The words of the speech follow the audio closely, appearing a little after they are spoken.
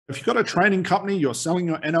If you've got a training company, you're selling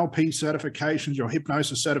your NLP certifications, your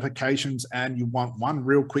hypnosis certifications, and you want one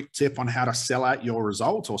real quick tip on how to sell out your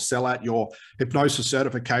results or sell out your hypnosis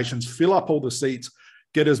certifications, fill up all the seats,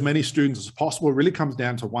 get as many students as possible, it really comes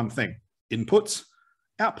down to one thing: inputs,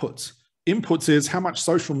 outputs. Inputs is how much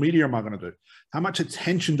social media am I going to do? How much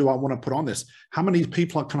attention do I want to put on this? How many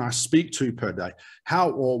people can I speak to per day?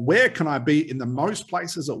 How or where can I be in the most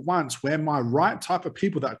places at once where my right type of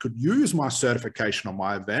people that could use my certification on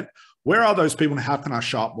my event, where are those people and how can I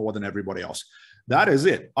show up more than everybody else? That is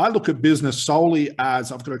it. I look at business solely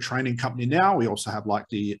as I've got a training company now. We also have like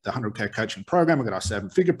the 100K coaching program. We've got our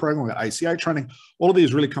 7-figure program. We've got ACA training. All of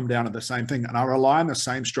these really come down to the same thing. And I rely on the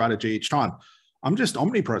same strategy each time. I'm just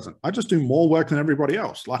omnipresent. I just do more work than everybody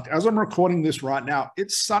else. Like as I'm recording this right now,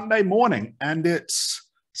 it's Sunday morning and it's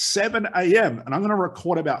 7 a.m. and I'm going to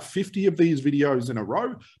record about 50 of these videos in a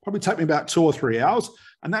row. Probably take me about 2 or 3 hours,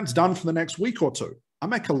 and that's done for the next week or two. I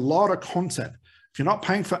make a lot of content. If you're not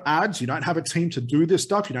paying for ads, you don't have a team to do this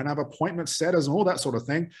stuff, you don't have appointment setters and all that sort of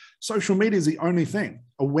thing, social media is the only thing.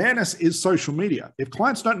 Awareness is social media. If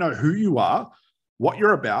clients don't know who you are, what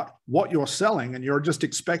you're about, what you're selling, and you're just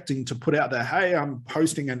expecting to put out there, hey, I'm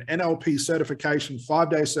posting an NLP certification,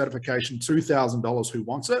 5-day certification, $2,000, who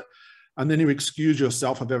wants it? And then you excuse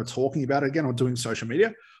yourself of ever talking about it again or doing social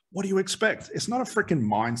media. What do you expect? It's not a freaking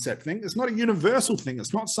mindset thing. It's not a universal thing.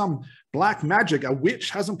 It's not some black magic. A witch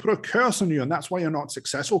hasn't put a curse on you and that's why you're not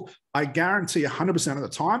successful. I guarantee 100% of the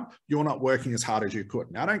time, you're not working as hard as you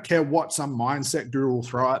could. Now, I don't care what some mindset guru will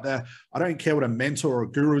throw out there. I don't care what a mentor or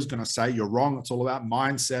a guru is going to say. You're wrong. It's all about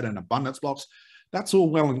mindset and abundance blocks. That's all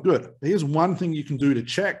well and good. Here's one thing you can do to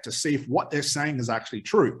check to see if what they're saying is actually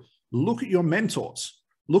true. Look at your mentors.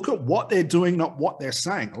 Look at what they're doing, not what they're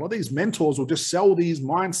saying. A lot of these mentors will just sell these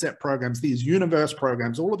mindset programs, these universe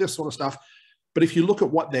programs, all of this sort of stuff. But if you look at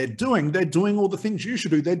what they're doing all the things you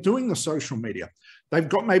should do. They're doing the social media. They've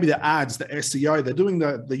got maybe the ads, the SEO. They're doing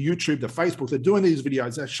the YouTube, the Facebook. They're doing these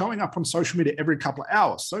videos. They're showing up on social media every couple of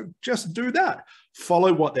hours. So just do that.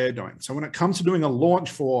 Follow what they're doing. So when it comes to doing a launch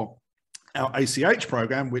for our ACH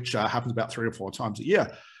program, which happens about 3 or 4 times a year,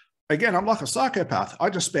 again, I'm like a psychopath. I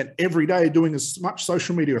just spent every day doing as much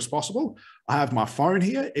social media as possible. I have my phone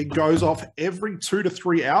here. It goes off every 2 to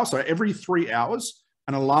 3 hours. So every 3 hours,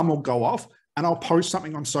 an alarm will go off and I'll post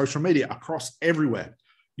something on social media across everywhere.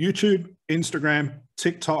 YouTube, Instagram,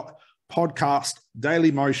 TikTok, podcast,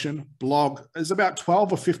 Daily Motion, blog. There's about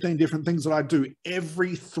 12 or 15 different things that I do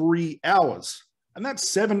every 3 hours. And that's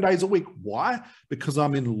 7 days a week. Why? Because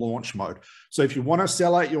I'm in launch mode. So if you want to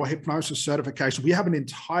sell out your hypnosis certification, we have an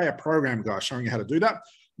entire program, guys, showing you how to do that.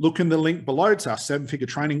 Look in the link below. It's our 7-figure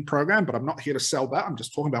training program, but I'm not here to sell that. I'm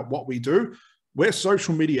just talking about what we do. We're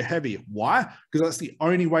social media heavy. Why? Because that's the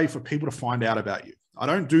only way for people to find out about you. I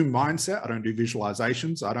don't do mindset. I don't do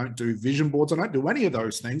visualizations. I don't do vision boards. I don't do any of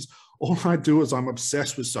those things. All I do is I'm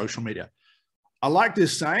obsessed with social media. I like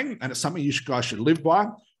this saying, and it's something you guys should live by.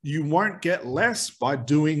 You won't get less by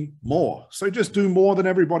doing more. So just do more than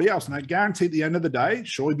everybody else. And I guarantee at the end of the day,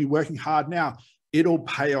 sure, you'll be working hard now, it'll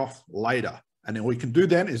pay off later. And then all we can do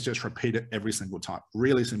then is just repeat it every single time.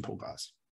 Really simple, guys.